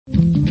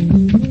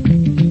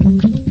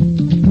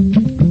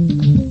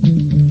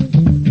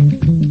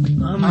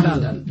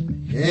andal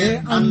he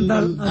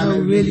andal ana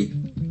weli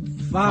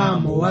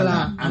faamo wala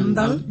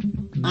andal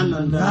ana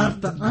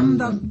darta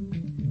andal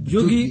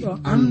jogiiɗo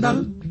andal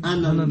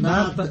ana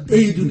darta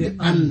ɓeydude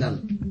andal.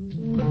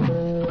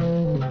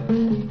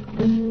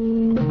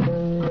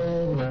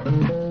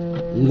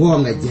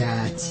 Ngonga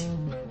jaati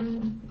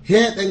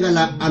heɓe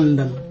ngala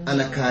andal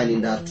ana kaani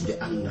dartude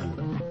andal,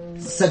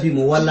 sabi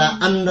mo wala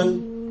andal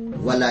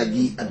wala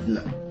gi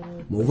adna,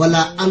 mo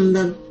wala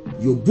andal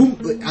yo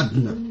bumɗo e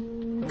adna.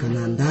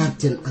 Kana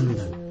darten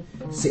andal,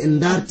 se en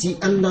darti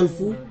andal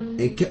fu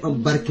en keɓan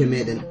barke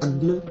meɗen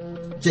adna,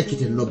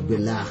 cakkite lobbe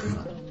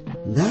lahara.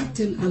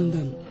 Darten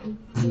andal,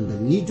 andal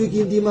ni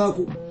jogi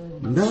ndimako.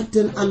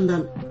 Darten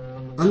andal,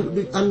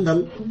 andude andal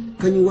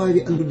kañum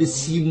wawi andude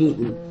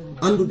simuɗum,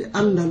 andude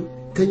andal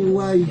kañum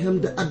wawi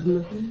hemde adna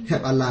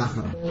heɓa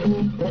lahara.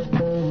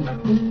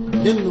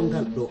 Denno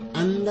ngal ɗo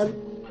andal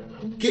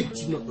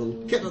kettino ɗon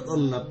keɗa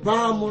ɗon na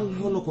paamon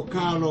hono ko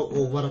kaalo o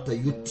warata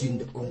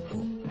yuttinde on ko.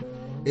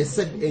 E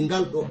sabi e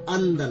ngal ɗo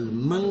andal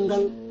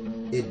mangal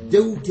e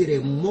dewtere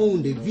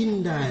mawde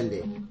windande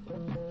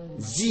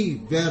J.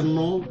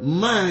 Vernon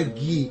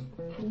maagi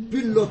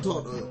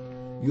pillotoɗo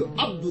yo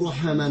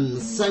Abdourahmane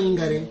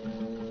Sangare,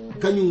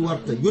 kañum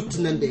warta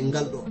yottinande e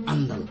ngal ɗo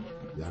andal.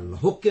 Yo Allah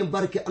hokke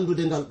barke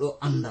andude ngal ɗo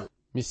andal.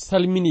 Mi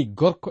salmini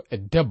gorko e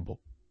debbo,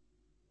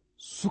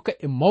 suka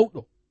e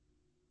mawɗo,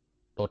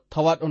 ɗo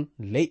tawaɗon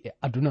ley e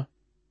aduna,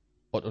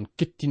 oɗon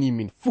kettini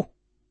min fuu.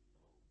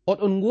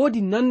 Oɗon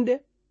ngoodi nande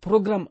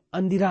programme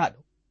andiraɗo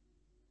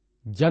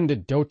jande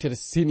dewtere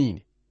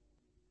senine,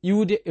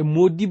 iwde e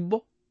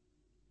modibbo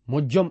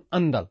mo joom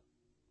andal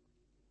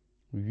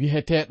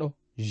wiheteɗo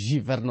J.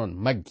 Vernon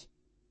maggi.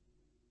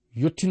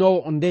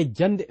 Yottinowo on nde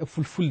jande e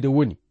fulfulde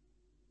woni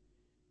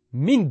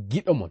min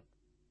giɗo mon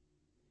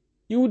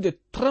iwde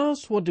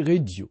Transworld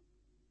Radio,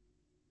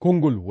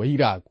 konngol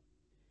wayrago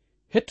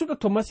hettuɗo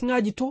to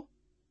masiŋaji to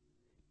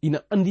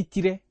ina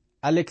anditire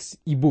Alex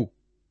Ibo.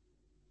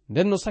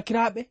 nden no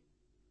sakiraɓe,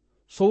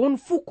 so won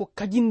fuu ko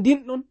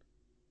kajindinɗon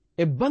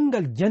e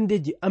bangal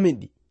jandeji amen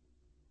ɗi,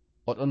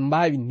 oɗon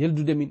mbawi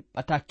neldude min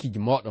ɓatakiji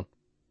moɗon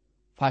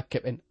faa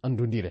keɓen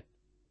andodiren.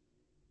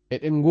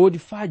 eɗen ngoodi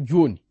faa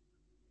joni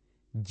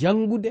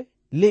jangude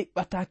ley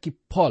ɓataki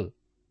Paul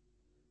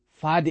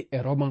faade e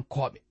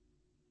romankoɓe.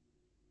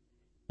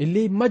 E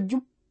ley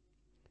majjum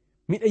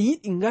miɗa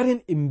yiɗi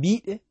ngaren e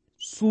mbiɗe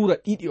suura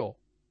ɗiɗi o,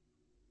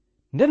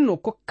 nden no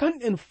ko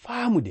kanɗen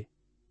faamude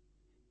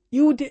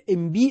iwde e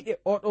mbiɗe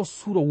oɗo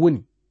suura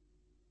woni.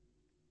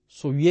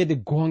 So wiyeede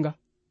goonga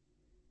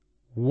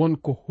won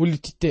ko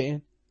hollititte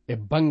en e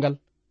bangal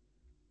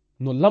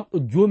no lamɗo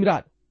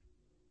joomiraɗo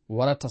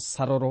warata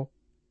saroro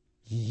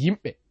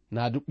yimɓe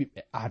naadu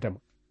ɓiɓɓe adama.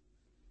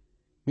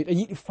 miɗa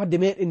yiɗi fadde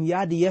meɗen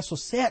yaade yeeso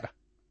seeɗa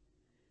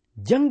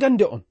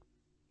jangande on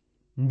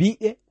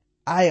mbiɗe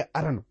aya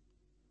arano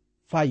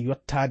faa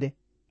yottade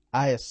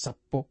aya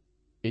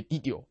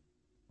 12 o.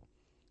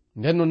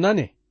 nden no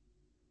nane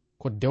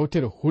ko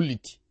dewtere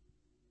holliti: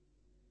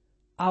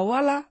 a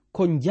wala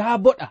ko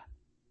njaaboɗa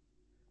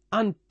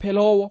an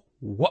pelowo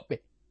woɓɓe,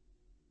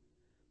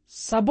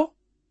 sabo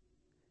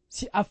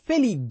si a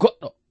feli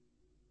goɗɗo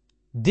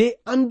de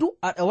andu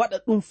aɗa waɗa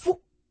ɗum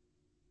fuu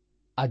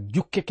a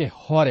jukkeke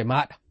hoore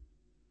maɗa.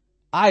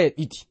 aya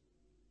 2.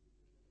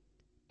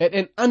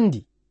 eɗen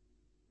andi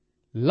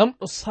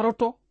lamɗo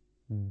saroto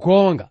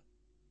goonga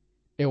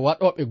e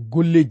waɗoɓe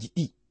golleji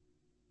ɗi.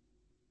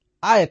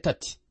 aya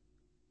 3.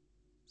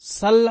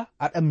 salla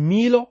aɗa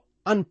miilo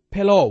an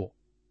pelowo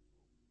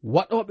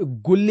waɗoɓe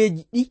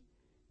golleji ɗi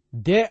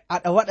de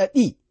aɗa waɗa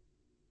ɗi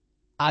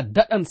a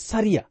daɗan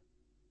sariya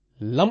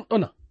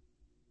lamɗona.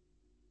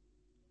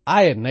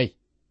 aya 4.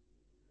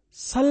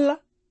 salla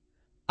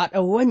aɗa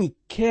wañi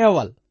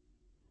keewal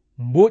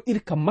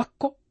mboɗirka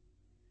makko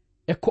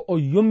e ko o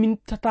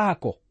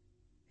yommintatako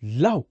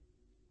law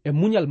e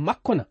muñal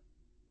makko na.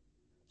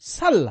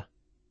 salla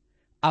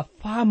a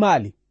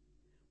faamali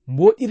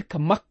mboɗirka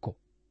makko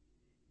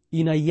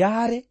ina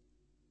yaare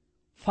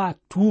faa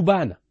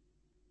tuubana.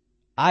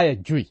 aya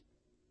 5.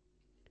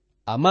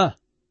 amma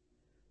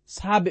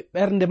saabe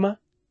ɓernde ma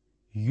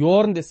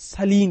yorde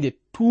salinde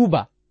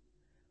tuuba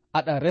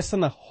aɗa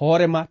resana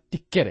hoorema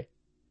tikkere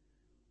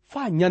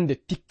faa nyande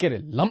tikkere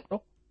lamɗo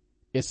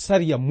e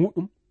sariya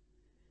muɗum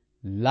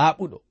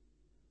laaɓuɗo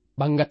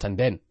ɓangata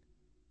nden.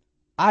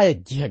 aya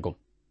 6.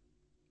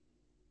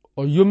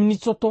 o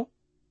yomnitoto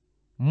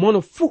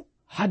mono fuu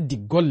haddi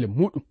golle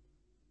muɗum,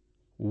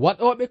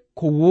 waɗoɓe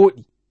ko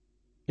wooɗi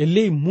e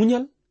ley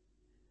muñal,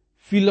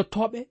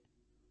 filotoɓe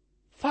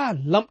faa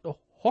lamɗo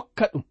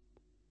hokka ɗum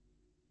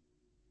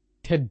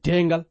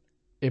teddengal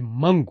e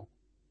mangu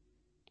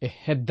e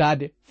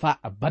heddade faa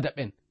abada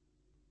ɓen.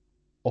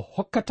 o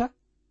hokkata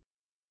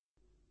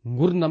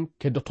gurnam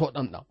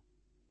keddotoɗam ɗam.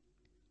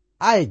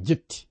 aya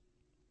 7.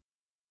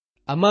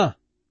 amma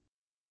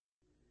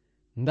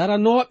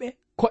daranoɓe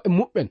ko'e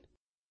muɓɓen,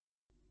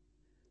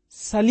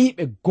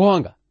 saliɓe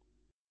goonga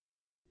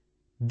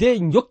de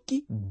jokki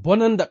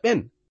bonanda ɓen,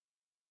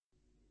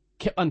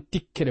 keɓan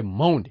tikkere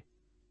mawnde.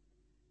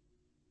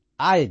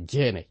 Aya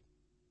 9.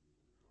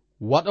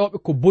 Waɗoɓe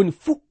ko boni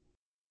fuu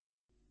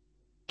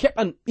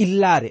keɓan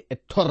ɓillaare e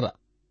torra.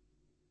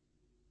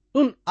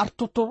 Ɗum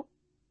artoto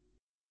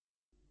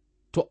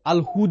to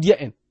alhuudiya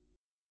en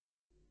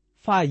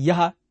faa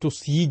yaha to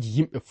siyiiji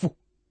yimɓe fuu.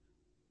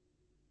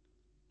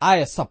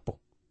 Aya 10.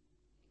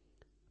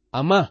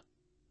 Amma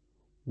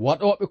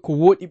waɗoɓe ko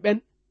wooɗi ɓen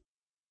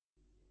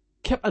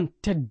keɓan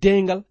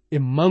teddengal e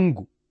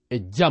mangu e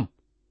jam.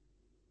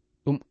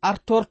 Ɗum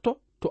artorto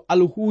to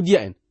alhuudiya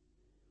en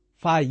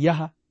faa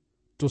yaha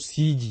to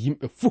siyiiji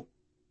yimɓe fuu.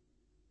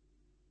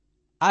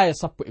 Aya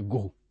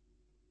 11.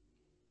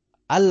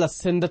 Allah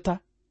sendata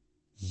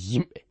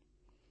yimɓe.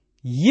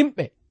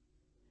 Yimɓe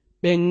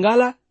ɓe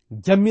ngala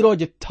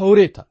jamiroje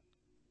tawreta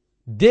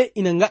de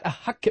ina ngaɗa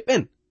hakke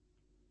ɓen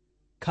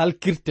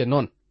kalkirte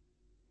non.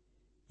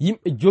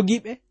 Yimɓe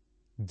jogiiɓe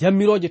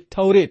jamiroje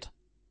tawreta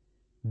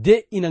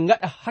de ina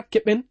ngaɗa hakke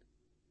ɓen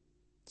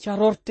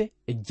carorte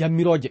e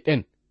jamiroje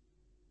ɗen.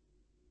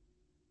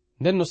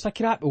 Nden no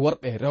sakiraaɓe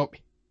worɓe e rewɓe,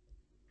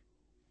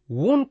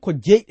 won ko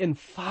jeyɗen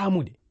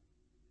faamude,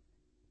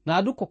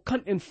 naa du ko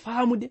kanɗen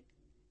faamude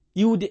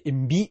iwde e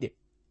mbiiɗe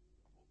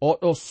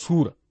oɗo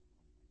suura.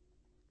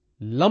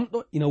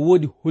 Lamɗo ina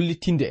woodi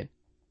hollitinde en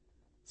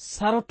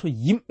saroto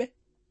yimɓe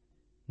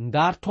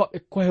ndaartoɓe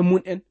kohe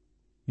mun en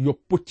yo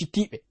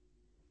poccitiiɓe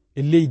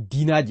e ley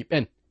diinaaji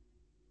ɓen.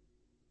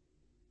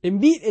 E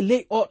mbiiɗe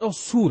ley oɗo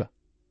suura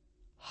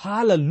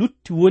haala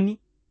lutti woni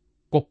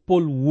ko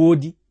Pol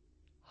woodi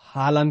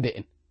haalande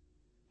en.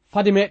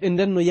 Fade meɗen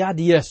nden no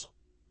yaadi yeeso,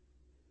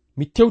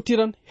 mi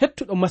tewtiran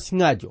hettuɗo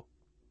masiŋaaji o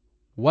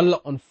walla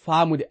on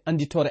faamude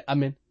anditore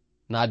amen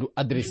naa du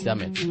adresse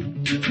amen.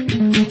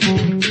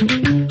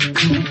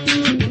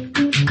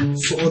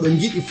 So oɗon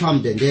jiɗi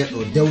famde nde ɗo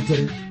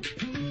dewtere,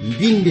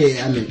 mbinde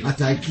e amen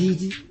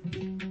attaqueji,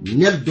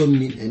 neldon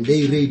min e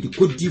ndey leydi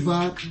Côte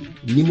d'Ivoire.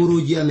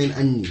 Numéroji amen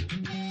anni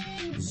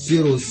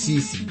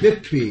 06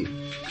 BP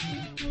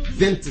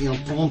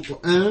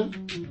 2131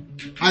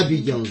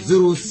 Abidjan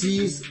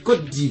 06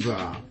 Côte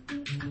d'Ivoire.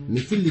 Mi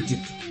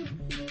fillitito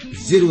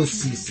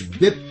 06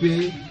 BP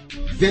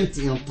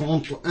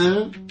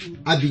 2131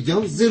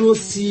 Abidjan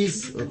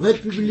 06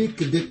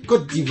 République de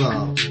Côte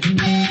d'Ivoire.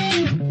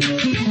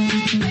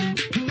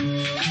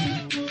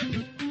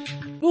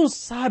 Ɗum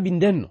saabi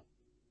ndenno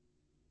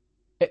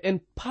eɗen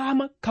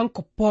paama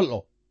kanko Pol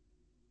o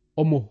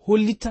omo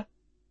hollita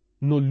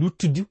no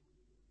luttudu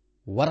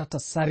warata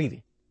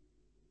sarire.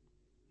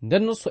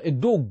 Ndenno so e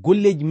dow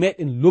golleji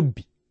meɗen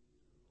lobbi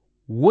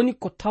woni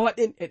ko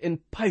tawaɗen eɗen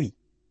pawi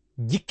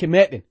jikke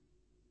meɗen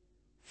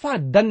faa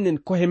dannen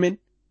kohe men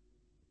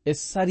e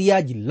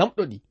sariyaaji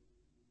lamɗoɗi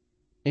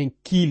en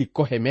kiili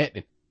kohe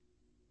meɗen.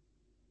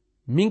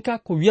 Min ka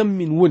ko wiyam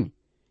min woni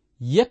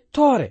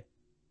yettore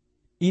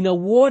ina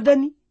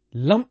woodani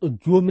lamɗo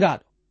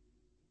joomiraaɗo,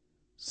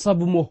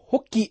 sabu mo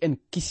hokki en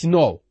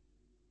kisinoowo.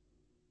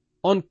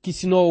 On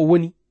kisinoowo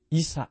woni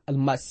Isa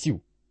almasihu.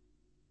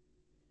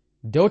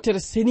 Dewtere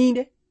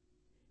seniinde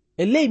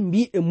e ley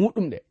mbiiɗe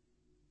muɗum ɗe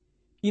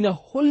ina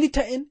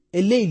hollita en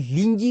e ley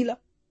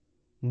linjiila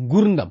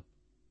ngurdam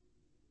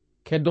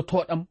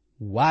keddotoɗam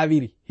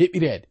waawiri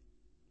heɓireede.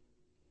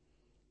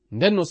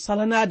 Nden no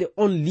salanaade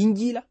on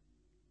linjiila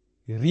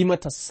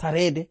rimata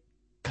sareede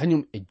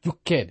kañum e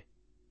jukkeede.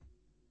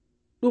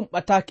 Ɗum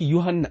ɓataaki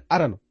Yohanna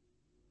arano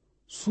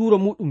suura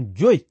muɗum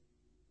 5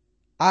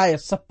 aya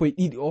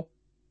 12 o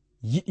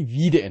yiɗi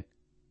wiide en,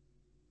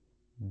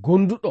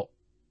 gonduɗo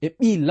e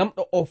ɓii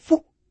lamɗo o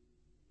fuu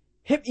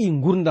heɓii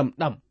ngurdam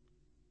ɗam,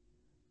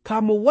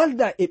 ka mo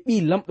walda e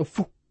ɓii lamɗo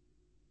fuu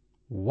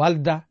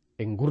walda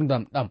e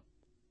ngurdam ɗam.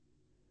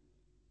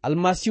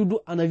 Almasihu du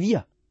ana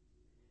wiya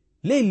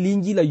ley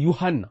linjila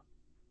Yohanna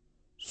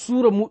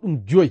suura muɗum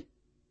 5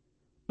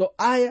 ɗo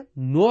aya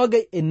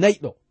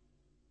 24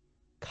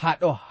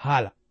 kaɗo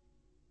haala,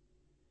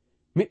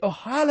 miɗo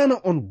haalana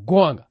on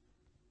goonga,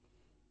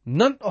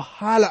 nanɗo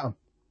haala am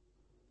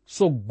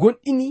so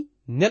gonɗini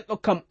neɗɗo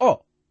kam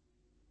o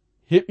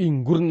heɓi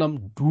ngurnam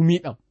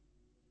duumiɗam,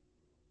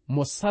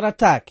 mo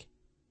sarataake,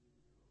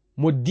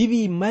 mo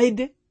diwi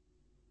mayde,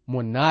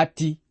 mo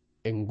naati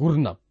e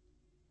ngurnam.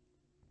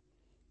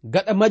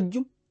 Gaɗa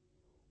majjum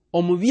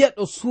omo wiya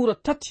ɗo suura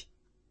 3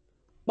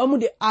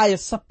 ɓamude aya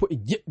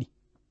 17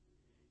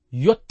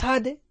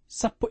 yottaade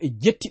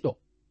 17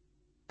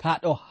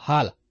 kaɗo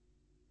haala,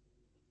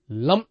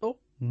 lamɗo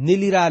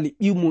neliraali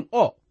ɓiw mum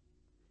o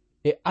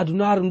e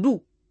adunaaru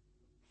ndu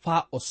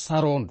faa o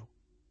sarondu,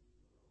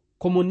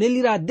 komo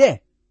nelira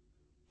de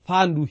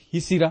faa ndu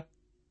hisira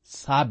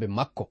saabe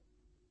makko.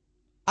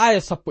 Aya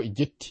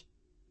 17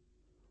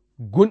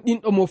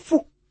 gonɗinɗo mo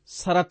fuu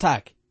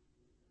sarataake,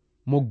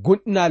 mo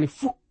gonɗinaali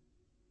fuu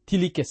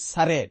tilike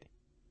sareede,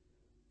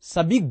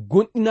 sabi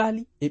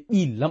gonɗinaali e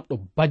ɓii lamɗo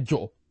bajjo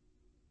o.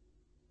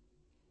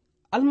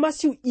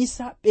 Almasihu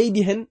Isa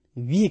ɓeydi hen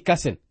wi'i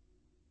kasen,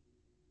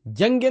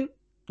 jangen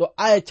ɗo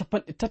aya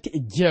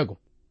 36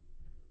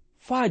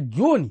 faa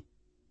jooni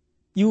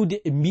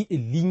iwde e mbiɗe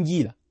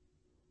linjiila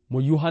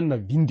mo Yohanna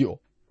windi o.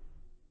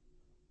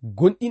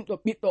 Gonɗinɗo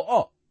ɓiɗɗo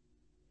o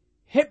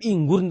heɓi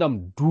gurdam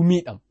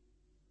duumiɗam,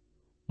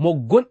 mo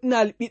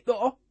gonɗinali ɓiɗɗo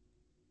o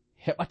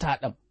heɓata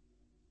ɗam.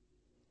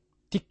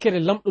 Tikkere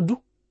lamɗo du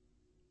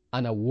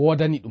ana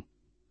wodani ɗum.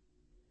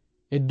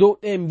 E dow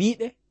ɗe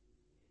mbiɗe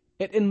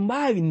eɗen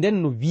mbawi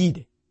ndenno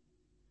wiide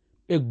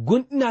ɓe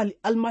gonɗinali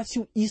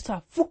almasihu Isa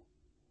fuu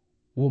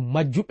wo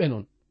majjuɓe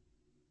non.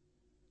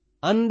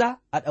 Anda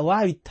aɗa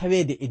wawi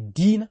tawede e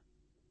diina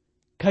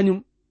kañum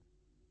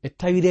e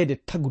tawirede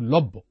tagu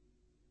lobbo.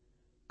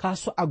 Ka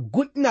so a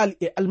gonɗinali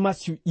e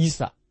almasihu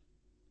Isa,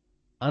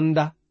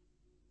 anda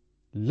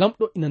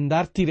lamɗo ina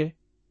dartire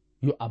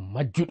yo a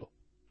majjuɗo.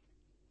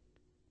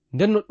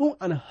 Ndenno ɗum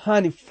ana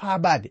hani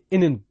faabade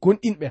enen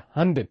gonɗinɓe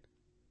handen,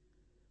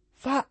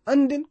 faa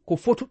anden ko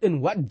fotuɗen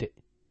wadde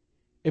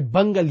e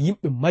bangal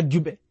yimɓe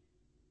majjuɓe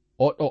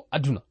oɗo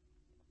aduna.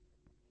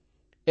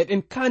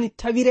 Eɗen kani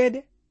tawirede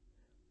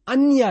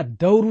anniya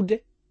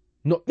dawrude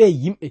no ɓe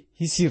yimɓe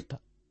hisirta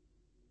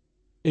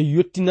e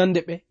yottinande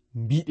ɓe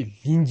mbiɗe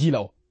linjila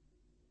o,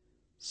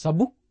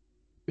 sabu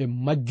ɓe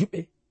majjuɓe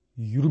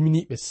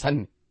yurminiɓe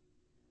sanne.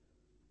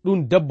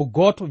 Ɗum debbo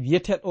goto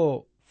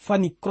wiyeteɗo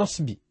Fanny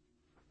Crosby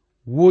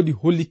woodi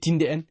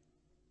hollitinde en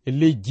e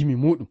ley jimi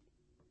muɗum.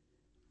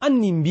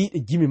 Anni mbiɗe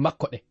jimi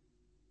makko ɗe: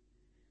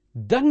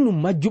 dannu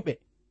majjuɓe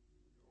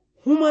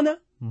humana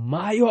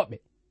maayoɓe,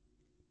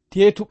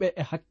 teetuɓe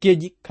e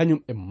hakkeji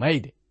kañum e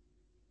mayde.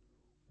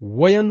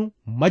 Woyanu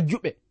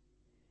majjuɓe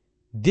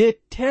de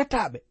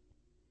teetaɓe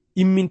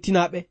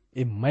immintinaɓe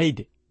e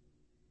mayde.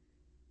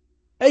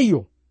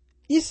 Eyyo,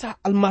 Isa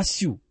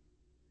almasihu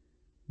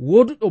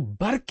woduɗo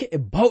barke e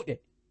bawɗe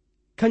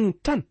kañum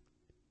tan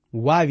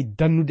wawi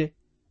dannude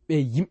ɓe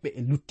yimɓe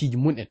e luttiji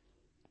mun'en.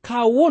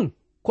 Ka won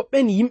ko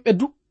ɓen yimɓe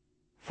du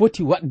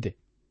foti waɗde,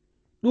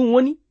 ɗum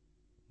woni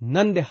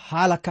nande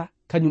haalaka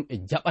kañum e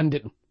jaɓande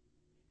ɗum.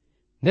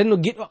 Ndenno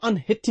giɗo an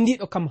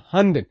hettindiɗo kam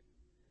handen,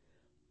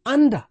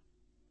 anda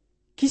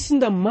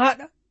kisindam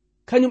maɗa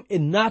kañum e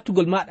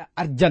natugol maɗa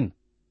arjanna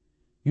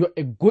yo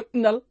e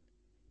goɗɗinal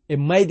e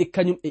mayde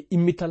kañum e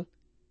immital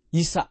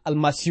Isa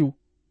almasihu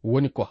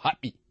woni ko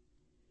haɓɓi.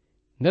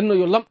 Ndenno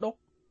yo lamɗo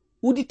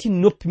uditi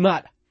noppi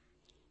maɗa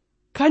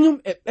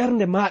kañum e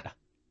ɓernde maɗa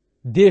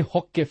de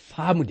hokke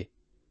faamude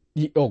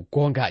ɗiɗo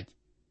gongaji.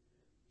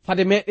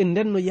 Fade meɗen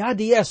ndenno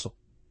yaade yeeso,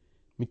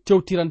 mi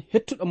tewtiran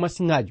hettuɗo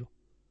masiŋajo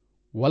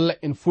walla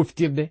en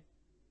foftirde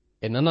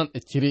e nanan e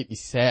cireɗi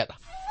seeɗa.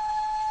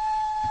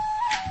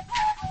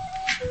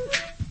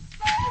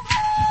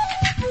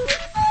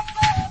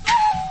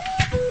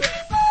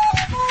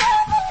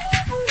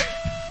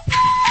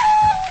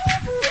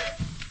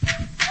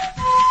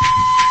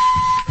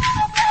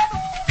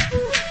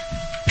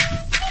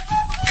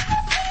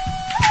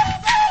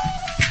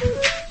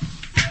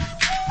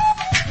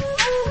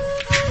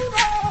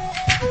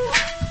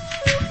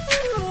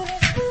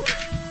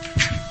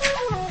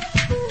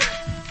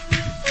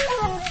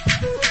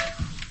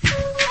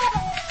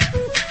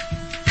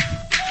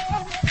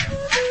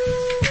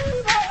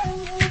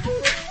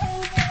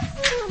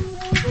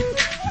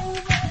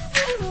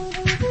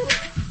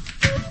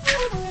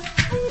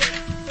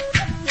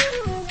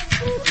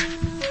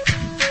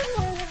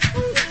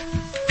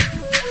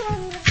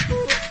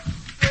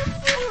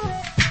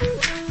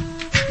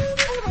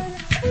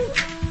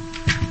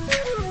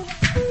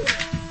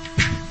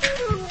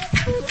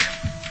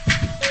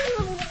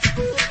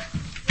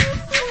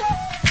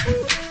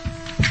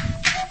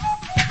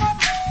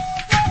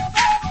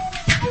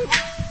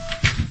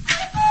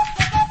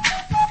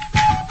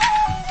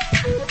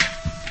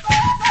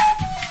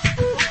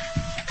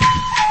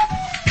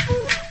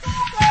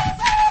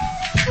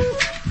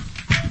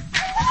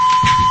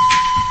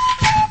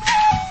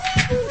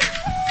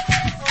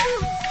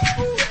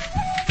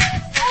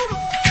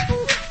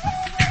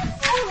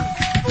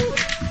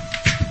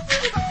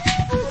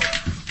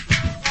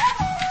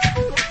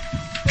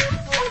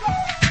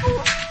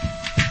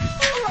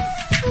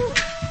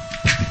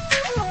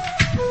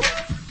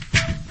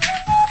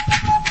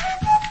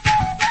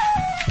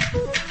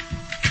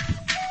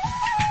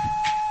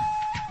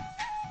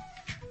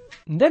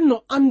 nden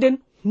no anden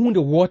hunde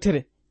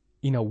wotere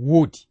ina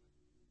woodi.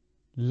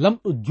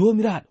 Lamɗo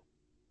jomiraɗo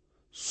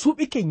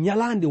suɓike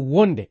nyalande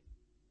wonde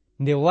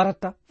nde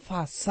warata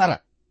fa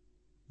sara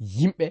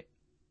yimɓe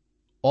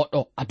oɗo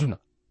aduna.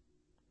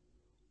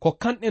 Ko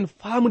kanɗen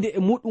faamude e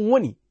muɗum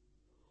woni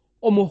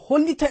omo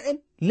hollita en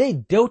ley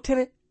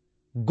dewtere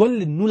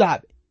golle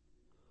nulaɓe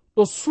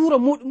ɗo suura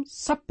muɗum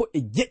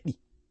 17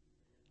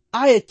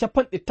 aya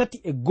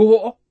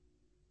 31 o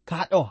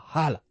kaɗo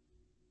haala.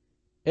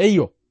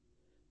 Eyyo,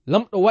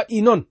 lamɗo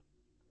waɗi non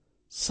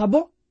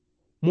sabo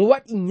mo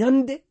waɗi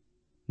nyande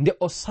nde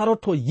o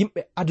saroto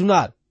yimɓe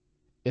adunaru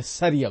e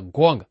sariya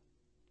gonga.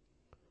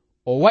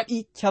 O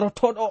waɗi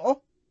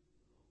carotoɗo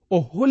o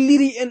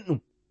holliri en ɗum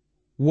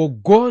wo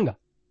gonga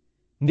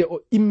nde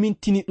o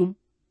immintini ɗum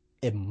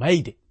e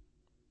mayde.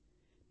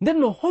 Nden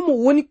no homo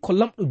woni ko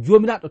lamɗo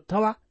jomiraɗo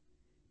tawa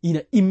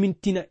ina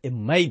immintina e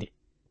mayde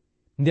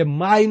nde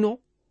mayno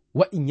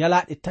waɗi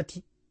nyalaɗe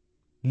 3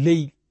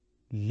 ley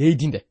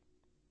leydi nde.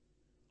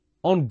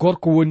 On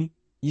gorko woni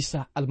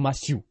Isa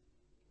almasihu.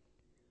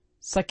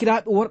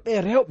 sakiraaɓe worɓe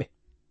e rewɓe,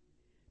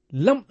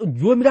 lamɗo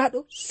joomiraaɗo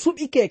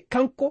suɓike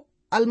kanko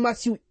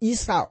almasihu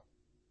Isa o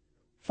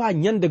faa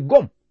nyande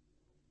gom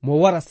mo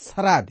wara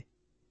saraade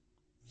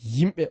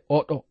yimɓe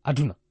oɗo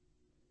aduna.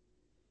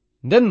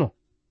 Ndenno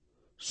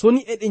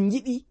soni eɗen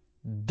jiɗi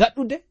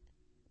daɗude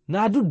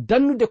naadu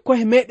dannude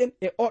kohe meɗen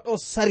e oɗo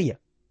sariya,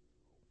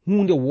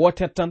 hunde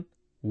wotere tan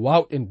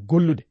wawɗen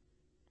gollude,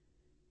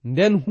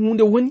 nden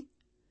hunde woni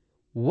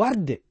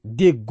warde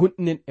de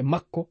gonɗinen e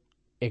makko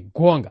e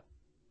goonga.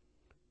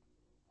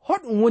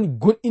 Hoɗum woni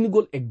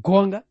gonɗinigol e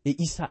goonga e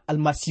Isa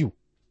almasihu?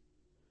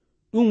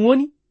 ɗum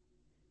woni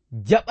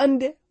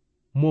jaɓande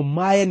mo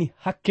maayani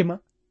hakke ma,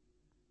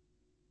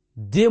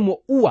 de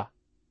mo uwa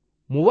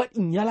mo waɗi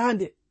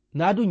nyalande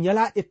naadu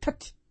nyalaaɗe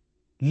tati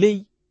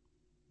ley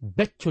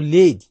becco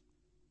leydi,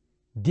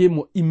 de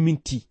mo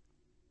imminti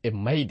e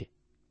mayde.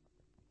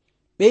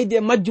 ɓeyde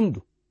majjum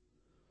du,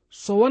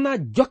 so wona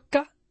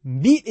jokka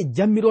mbiɗe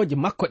jammiroje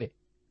makko ɗe,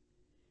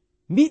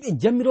 mbiɗe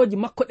jammiroje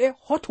makko ɗe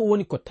hoto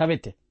woni ko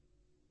tawete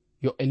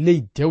yo e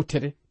ley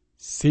dewtere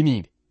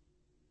senide.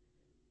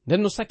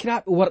 Nden no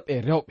sakiraaɓe worɓe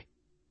e rewɓe,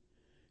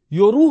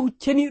 yo ruhu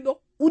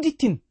ceniɗo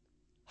uditin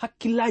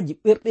hakkillaji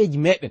ɓerɗeji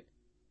meɗen,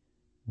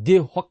 de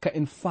hokka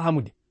en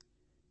faamude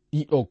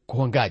ɗiɗo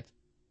gongaji.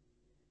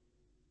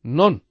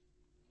 Non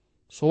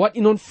so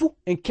waɗi noon fuu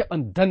en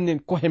keɓan dannen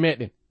kohe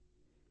meɗen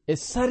e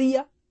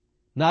sariya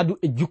naadu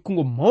e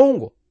jukkugo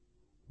mawngo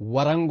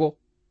warango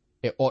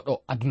e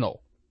oɗo aduna o.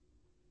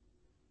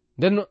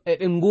 Ndenno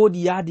eɗen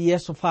ngoodi yaade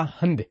yeeso faa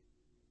hande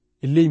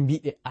e ley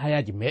mbiɗe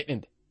ayaji meɗen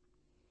ɗe.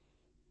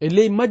 E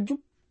ley majjum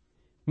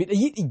miɗa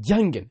yiɗi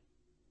jangen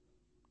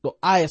ɗo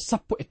aya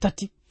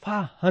 13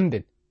 faa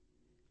handen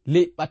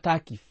ley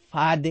ɓataki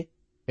faade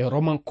e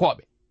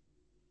romankoɓe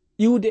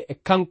iwde e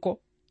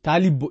kanko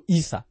talibbo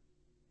Isa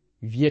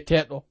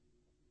wiyeteɗo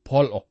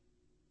Pol o.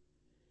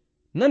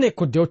 Nane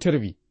ko dewtere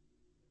wi,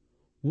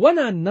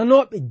 wona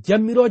nanoɓe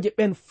jammiroje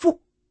ɓen fuu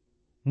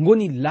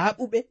ngoni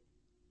laaɓuɓe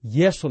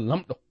yeeso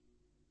lamɗo,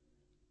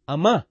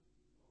 amma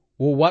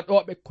wo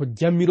waɗoɓe ko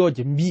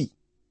jammiroje mbi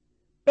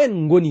ɓen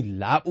ngoni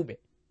laaɓuɓe.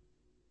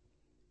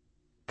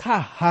 Ka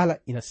haala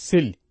ina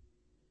selli,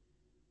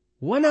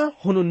 wona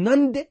hono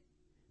nande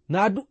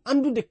naadu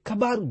andude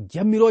kabaru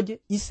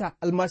jammiroje Isa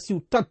almasihu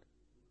tan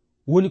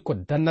woni ko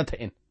dannata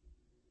en.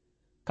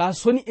 Ka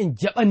soni en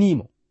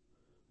jaɓanimo,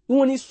 ɗum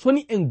woni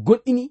soni en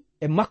gonɗini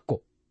e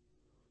makko,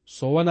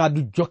 so wona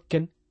du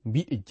jokken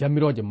mbiɗe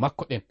jammiroje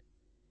makko ɗen,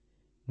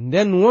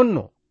 nden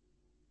wonno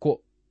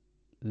ko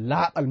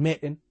laaɓal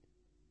meɗen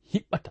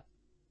hiɓɓata.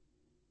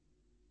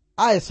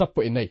 Aya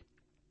 14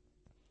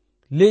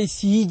 ley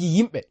siyiji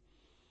yimɓe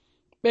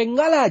ɓe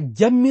ngala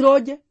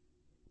jammiroje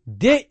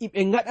de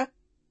iɓe ngaɗa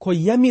ko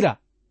yamira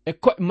e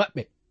koɓe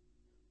maɓɓe,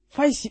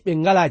 fay si ɓe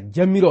ngala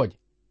jammiroje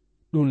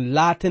ɗum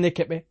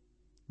laateneke ɓe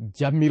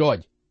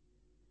jammiroje.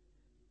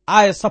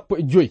 Aya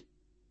 15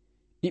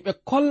 iɓe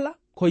kolla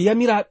ko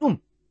yamira ɗum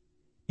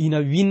ina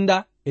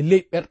winda e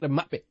ley ɓerɗe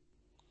maɓɓe.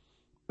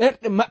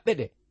 Ɓerɗe maɓɓe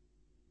ɗe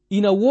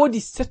ina woodi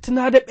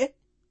settanade ɓe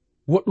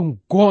woɗum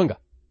goonga,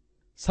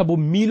 sabu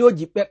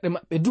miiloji ɓerɗe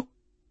maɓɓe du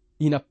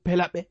ina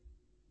pela ɓe,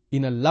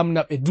 ina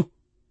lamna ɓe du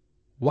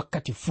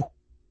wakkati fuu.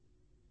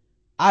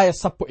 Aya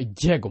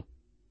 16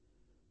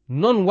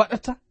 non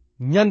waɗata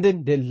nyande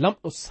nde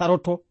lamɗo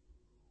saroto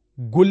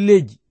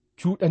golleji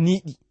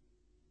cuuɗaniɗi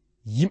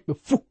yimɓe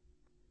fuu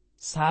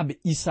saabe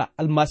Isa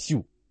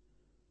almasihu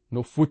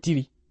no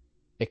fotiri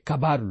e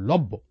kabaru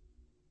lobbo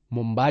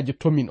mo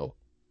mbaajotomin o.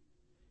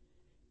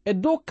 E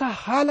dow ka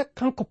haala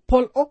kanko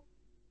Pol o,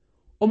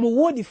 omo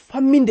woodi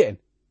famminde en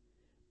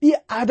ɓiye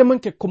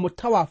adamanke komo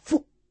tawa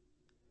fuu,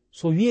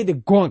 so wiyeede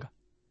goonga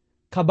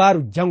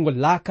kabaru jango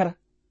laakara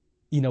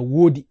ina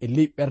woodi e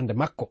ley ɓernde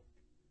makko.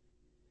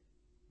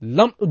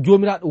 Lamɗo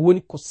jomiraɗo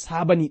woni ko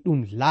saabani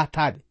ɗum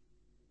laataade.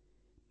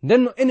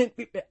 Ndenno enen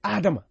ɓiɓɓe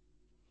adama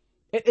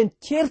eɗen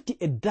certi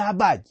e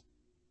daabaji.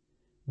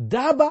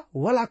 Daaba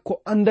wala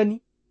ko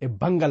andani e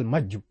bangal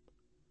majjum.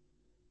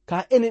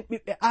 Ka enen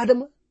ɓiɓɓe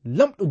adama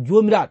lamɗo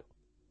jomiraɗo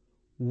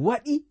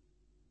waɗi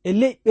e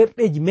ley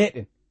ɓerɗeji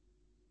meɗen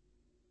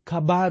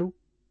kabaru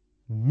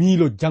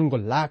miilo jango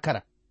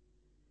laakara.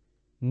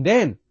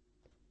 Nden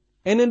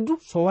enen du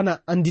so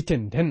wana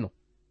anditen ndenno,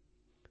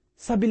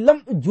 sabi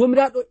lamɗo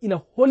jomiraɗo ina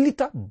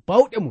hollita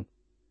bawɗe mum,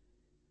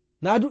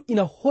 naadu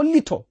ina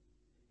hollito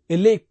e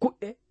ley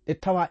kuɗɗe ɗe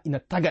tawa ina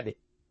tagaɗe.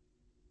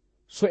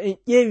 So en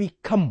ƴeewi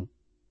kammu,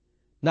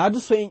 naadu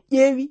so en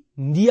ƴeewi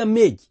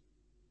ndiyameji,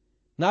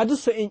 naadu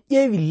so en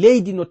ƴeewi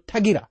leydi no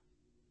tagira,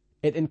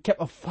 eɗen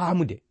keɓa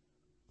faamude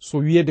so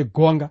wiyeede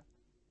goonga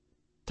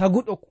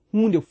taguɗo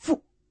hunde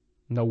fuu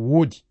na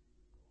woodi,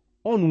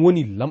 on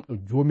woni lamɗo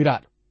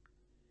jomiraɗo.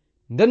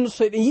 Ndenno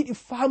so eɗen yiɗi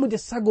faamude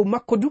sago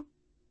makko du,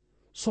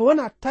 so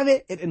wona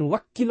tawe eɗen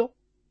wakkilo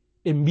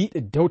e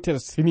mbiɗe dewtere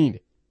seninde.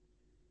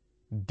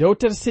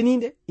 Dewtere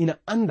seninde ina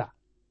anda,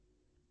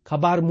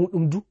 kabaru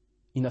muɗum du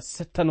ina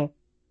settano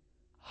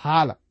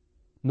haala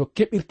no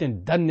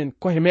keɓirten dannen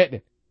kohe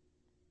meɗen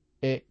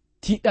e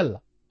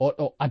tiiɗalla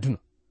oɗo aduna.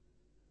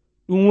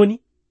 Ɗum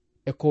woni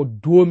e ko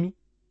doomi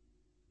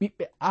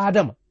ɓiɓɓe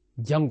adama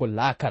jango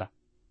laakara.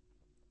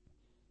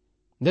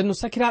 Nden no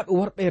sakiraaɓe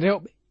worɓe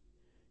rewɓe,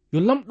 yo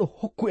lamɗo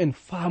hokku en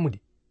faamude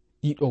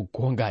ɗiɗo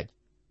gongaji.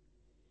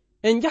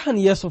 En jahan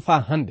yeeso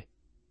faa hande,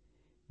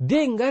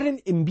 de ngaren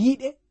e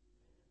mbiɗe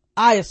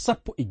aya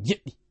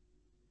 17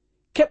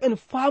 keɓen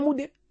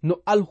faamude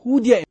no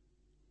alhuudiya en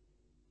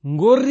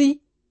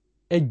ngorri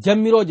e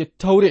jammiroje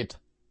tawreta.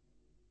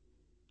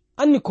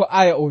 Anni ko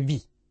aya o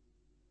wi,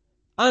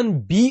 an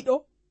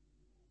biiɗo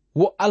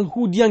wo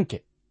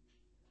alhuudiyanke,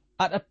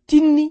 aɗa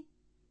tinni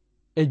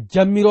e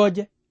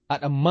jammiroje,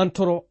 aɗa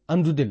mantoro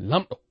andude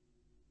lamɗo.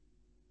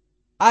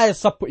 Aya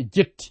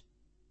 17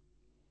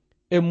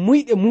 e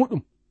muyɗe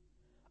muɗum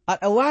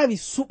aɗa waawi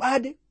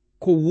suɓaade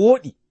ko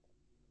wooɗi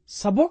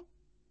sabo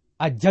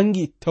a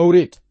jangi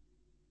tawreta.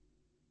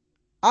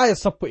 Aya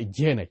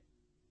 19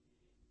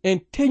 en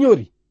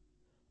teñori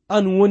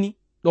an woni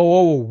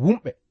ɗowowo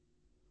wumɓe,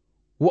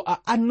 wo a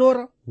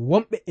annora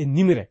wonɓe e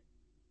nimre,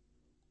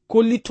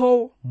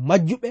 kollitowo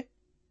majjuɓe,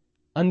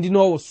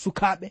 andinowo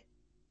sukaaɓe.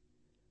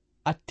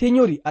 A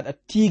teñori aɗa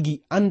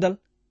tiigi andal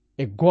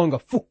e gonga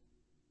fuu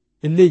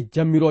e ley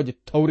jammiroje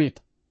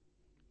tawreta.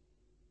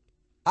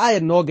 Aya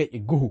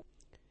 20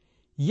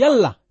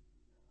 yalla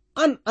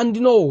an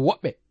andinowo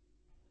woɓɓe,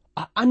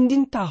 a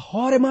andinta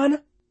hoore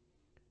mana?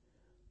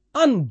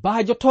 An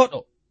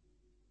baajotoɗo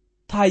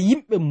ta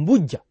yimɓe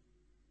mbujja,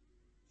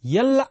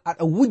 yalla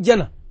aɗa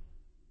wujjana?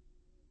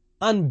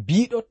 An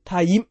biiɗo ta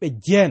yimɓe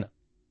jeena,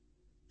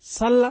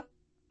 salla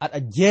aɗa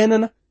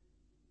jeenana?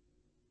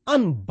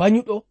 An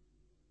bañuɗo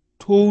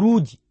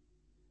towruuji,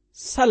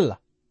 salla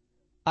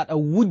aɗa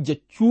wujja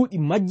cuuɗi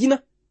majjina?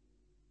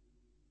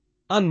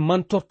 An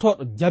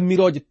mantortoɗo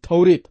jammiroje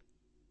tawreta,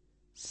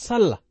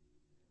 salla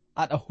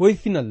aɗa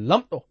hoyfina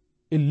lamɗo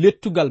e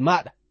lettugal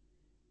maɗa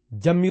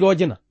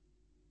jammiroje na?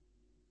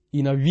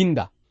 Ina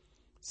winda,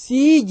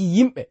 siiji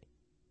yimɓe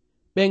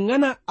ɓe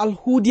ngana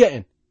alhuudiya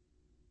en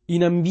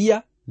ina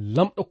mbiya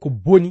lamɗo ko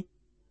boni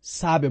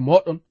saabe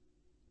moɗon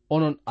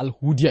onon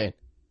alhuudiya en.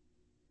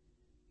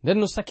 Nden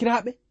no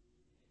sakiraaɓe,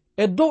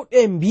 e dow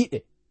ɗe mbiɗe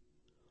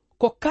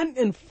ko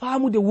kanɗen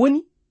faamude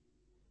woni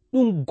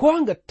ɗum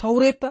gonga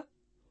tawreta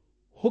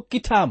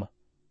hokkitama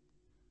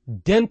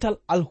dental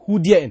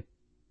alhuudiya en,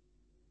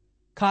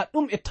 ka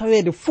ɗum e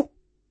taweede fuu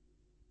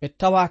ɓe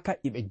tawaka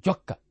iɓe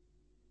jokka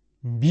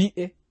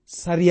mbiɗe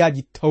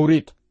sariyaji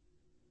tawreta,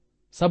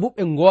 sabu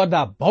ɓe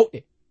ngooda bawɗe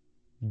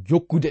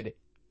jokkude ɗe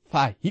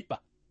faa hiɓɓa.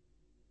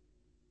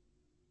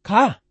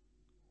 Ka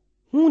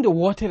hunde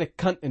wotere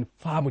kanɗen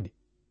faamude,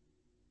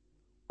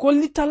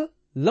 kollital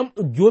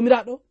lamɗo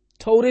jomiraɗo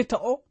tawreta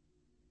o,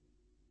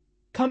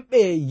 kamɓe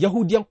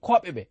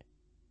yahudiyankoɓe ɓe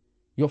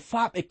yo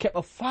faa ɓe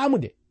keɓa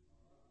faamude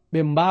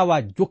ɓe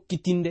mbawa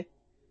jokkitinde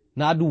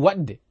naadu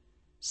waɗde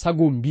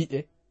sago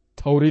mbiɗe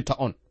tawreta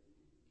on.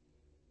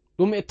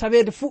 ɗum e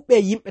taweede fuu ɓe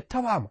yimɓe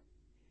tawama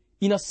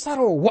ina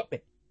saro woɓɓe,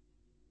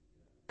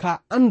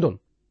 ka andon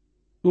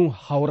ɗum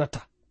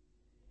hawrata.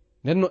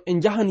 Nden no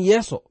en jahan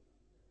yeeso,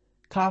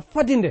 ka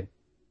fadi nden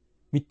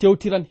mi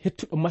tewtiran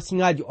hettuɗo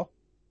masiŋaji o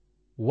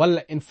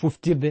walla en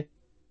foftirde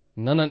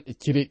nanan e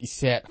cireɗi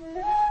seeɗa.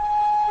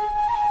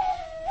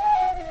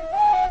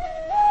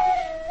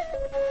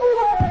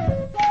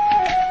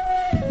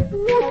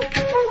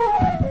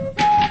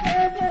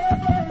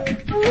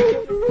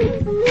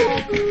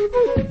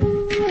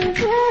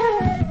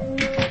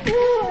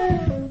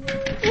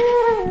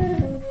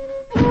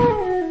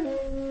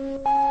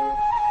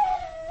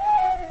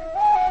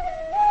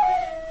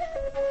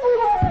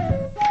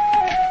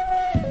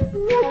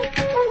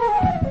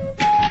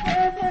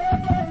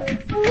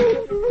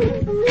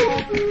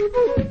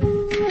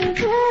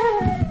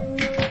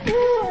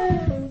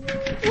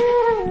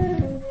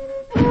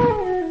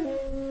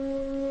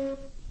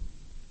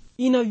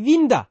 Ina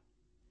winda,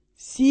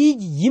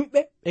 siiji yimɓe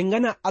ɓe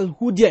ngana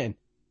alhuudiya en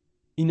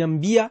ina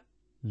mbiya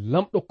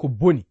lamɗo ko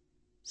boni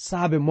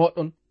saabe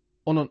moɗon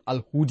onon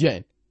alhuudiya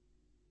en.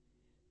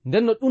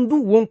 Nden no ɗum du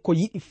wonko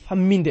yiɗi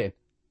famminde en,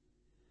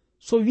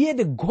 so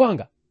wiyeede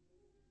goonga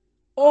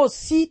o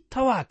si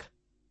tawaka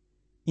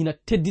ina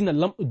teddina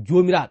lamɗo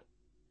jomiraɗo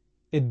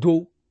e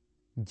dow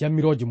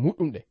jammiroje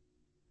muɗum ɗe.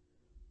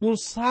 ɗum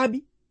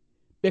saabi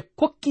ɓe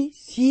kokki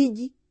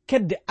siiji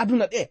kedde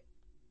aduna ɗe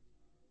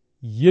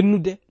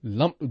yennude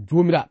lamɗo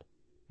jomiraɗo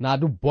naa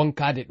du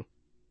bonkade ɗum.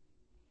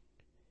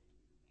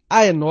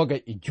 Aya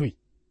 25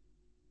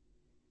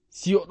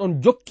 si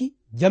oɗon jokki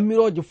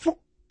jammiroje fuu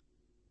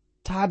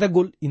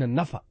taadagol ina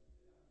nafa,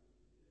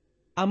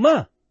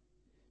 amma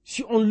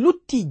si on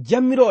lutti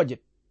jammiroje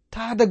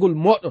taadagol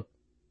moɗon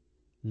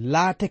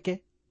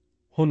laateke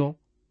hono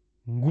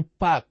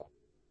nguppaaku.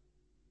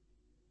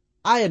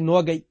 Aya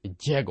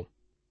 26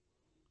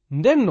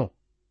 ndenno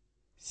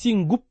si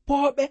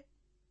nguppooɓe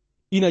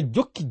ina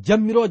jokki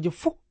jammiroje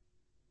fuu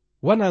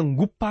wana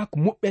nguppaaku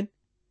muɓɓen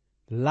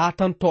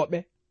laatantoɓe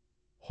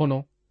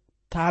hono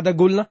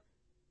taadagol na.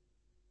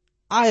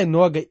 Aya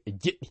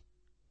 27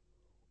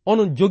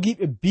 onon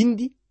jogiiɓe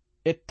bindi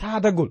e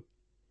taadagol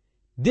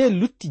de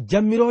lutti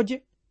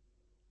jammiroje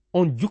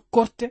on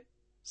jukkorte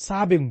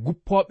saabe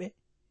nguppooɓe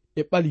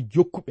e ɓali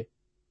jokkuɓe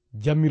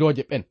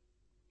jammiroje ɓen.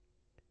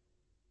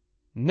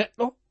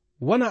 neɗɗo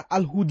wana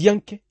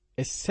alhudiyanke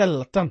e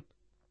sella tan.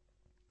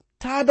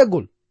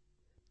 Taadagol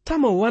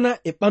tama wana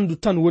e ɓandu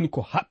tan woni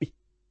ko haɓɓi.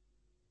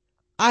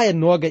 Aya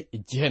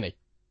 29.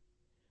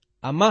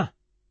 Amma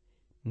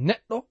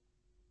neɗɗo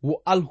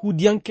wo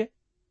alhudiyanke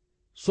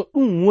so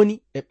ɗum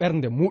woni e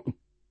ɓernde muɗum.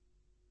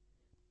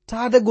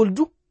 Taadagol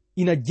du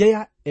ina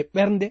jeya e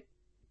ɓernde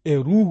e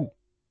ruhu,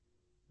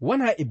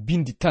 wana e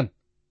bindi tan.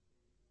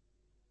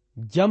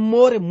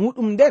 Jammore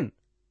muɗum nden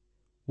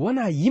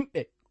wana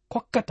yimɓe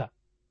kokkata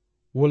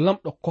wo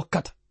lamɗo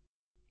kokkata.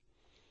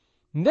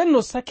 Nden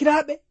no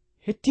sakiraaɓe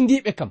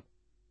hettindiɓe kam,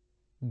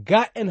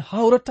 ga en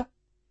hawrata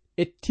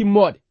e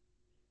timmoɗe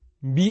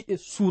mbiɗe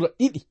suura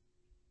 2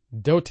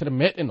 dewtere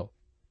meɗen o.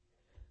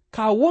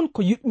 Ka won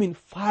ko yuɗmin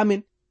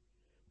faamen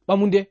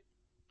ɓamunde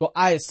ɗo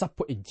aya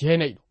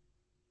 19 ɗo.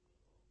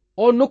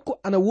 O nokku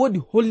ana woodi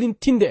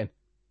hollintinde en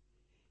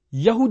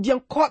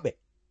Yahudiyankoɓe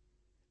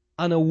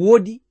ana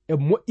woodi e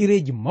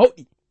moƴƴireji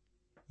mawɗi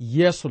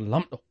yeeso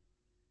lamɗo.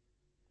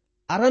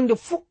 Arande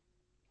fuu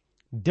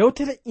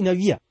dewtere ina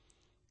wiya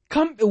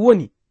kamɓe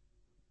woni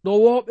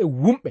ɗowoɓe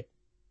wumɓe,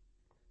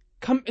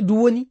 kamɓe du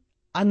woni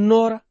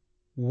annora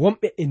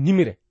wonɓe e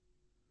nimire,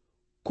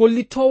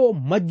 kollitowo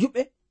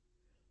majjuɓe,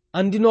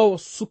 andinowo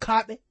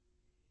sukaaɓe,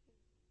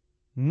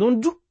 non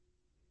du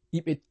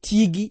iɓe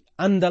tiigi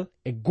andal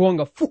e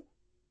goonga fuu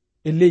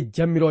e ley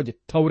jammiroje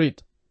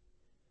tawreta.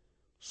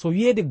 So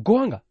wiyeede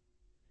goonga,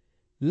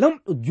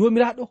 lamɗo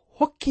jomiraɗo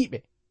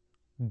hokkiɓe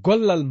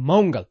gollal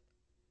mawngal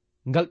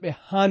ngal ɓe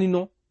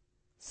haanino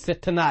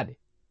settanade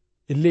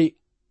e ley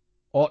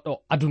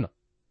oɗo aduna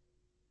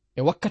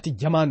e wakkati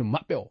jamanu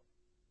maɓɓe o.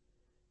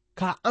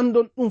 Ka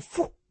andon ɗum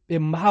fuu ɓe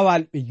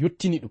mbawali ɓe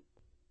yottini ɗum,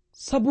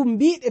 sabu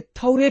mbiɗe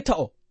tawreta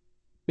o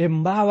ɓe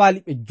mbawali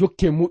ɓe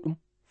jokke muɗum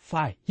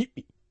faa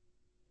hiɓɓi.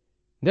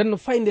 Nden no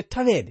fayde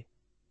taweede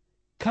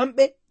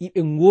kamɓe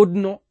iɓe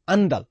godno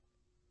andal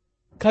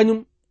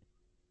kañum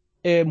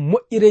e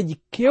moƴƴireji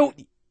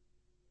kewɗi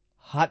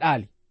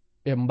haɗali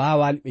ɓe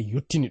mbawali ɓe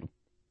yottini ɗum.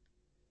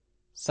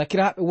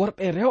 Sakiraaɓe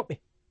worɓe e rewɓe,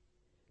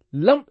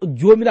 lamɗo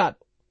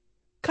jomiraɗo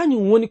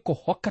kañum woni ko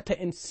hokkata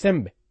en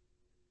sembe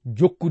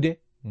jokkude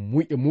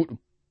muyɗe muɗum.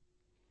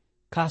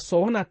 Ka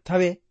so wona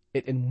tawe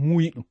eɗen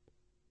muuyi ɗum.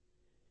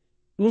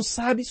 Ɗum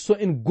saabi so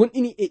en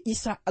gonɗini e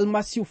Isa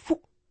almasihu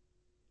fuu,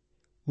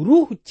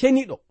 ruhu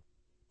ceniɗo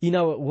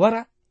ina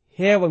wara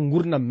heewa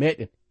gurdam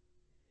meɗen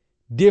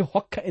de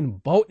hokka en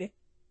bawɗe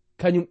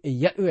kañum e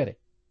yaɗoyere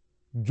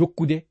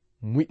jokkude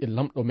muyɗe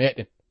lamɗo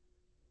meɗen.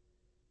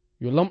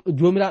 Yo lamɗo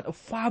jomiraɗo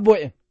faabo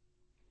en,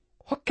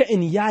 hokka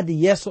en yaade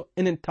yeeso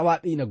enen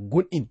tawaɓe ina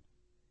gonɗini.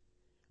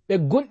 Ɓe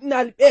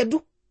gonɗinali ɓeedu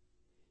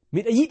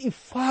miɗa yiɗi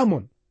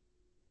faamon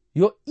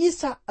yo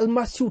Isa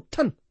almasihu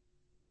tan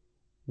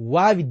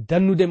waawi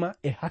dannudema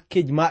e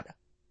hakkeji maɗa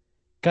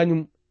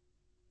kañum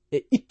e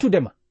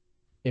ittudema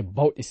e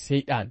bawɗe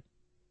seyɗani.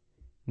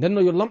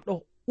 Ndenno yo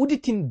lamɗo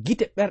uditin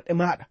gite ɓerɗe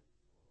maɗa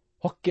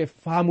hokke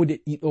faamude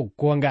ɗiɗo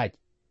gongaji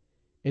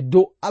e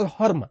dow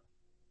alhorma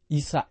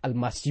Isa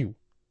almasihu.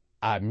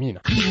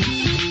 Amina.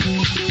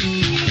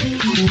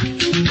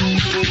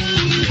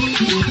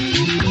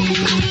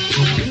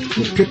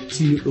 Ko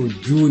kettiniɗo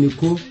joni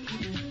ko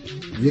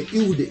yo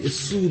iwde e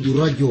suudu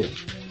radio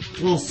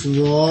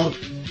Transworld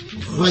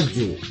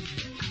radio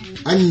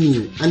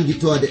anni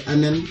anditode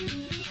amen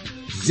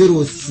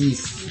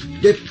 06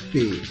 BP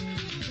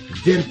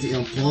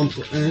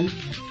 2131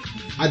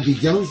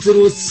 Abidjan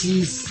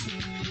 06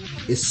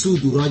 e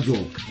suudu radio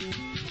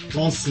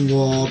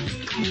Transworld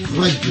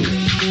radio.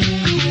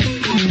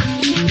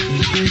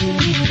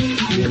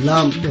 Yo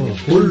lamɗo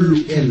hollu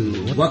en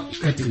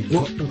wakkati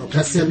goɗɗo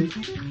kasel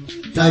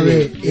tawe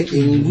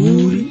eɗen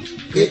nguuri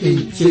eɗen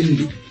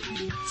celli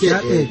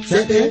ceɗe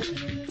ceɗe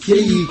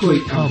ceyi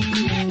koye am.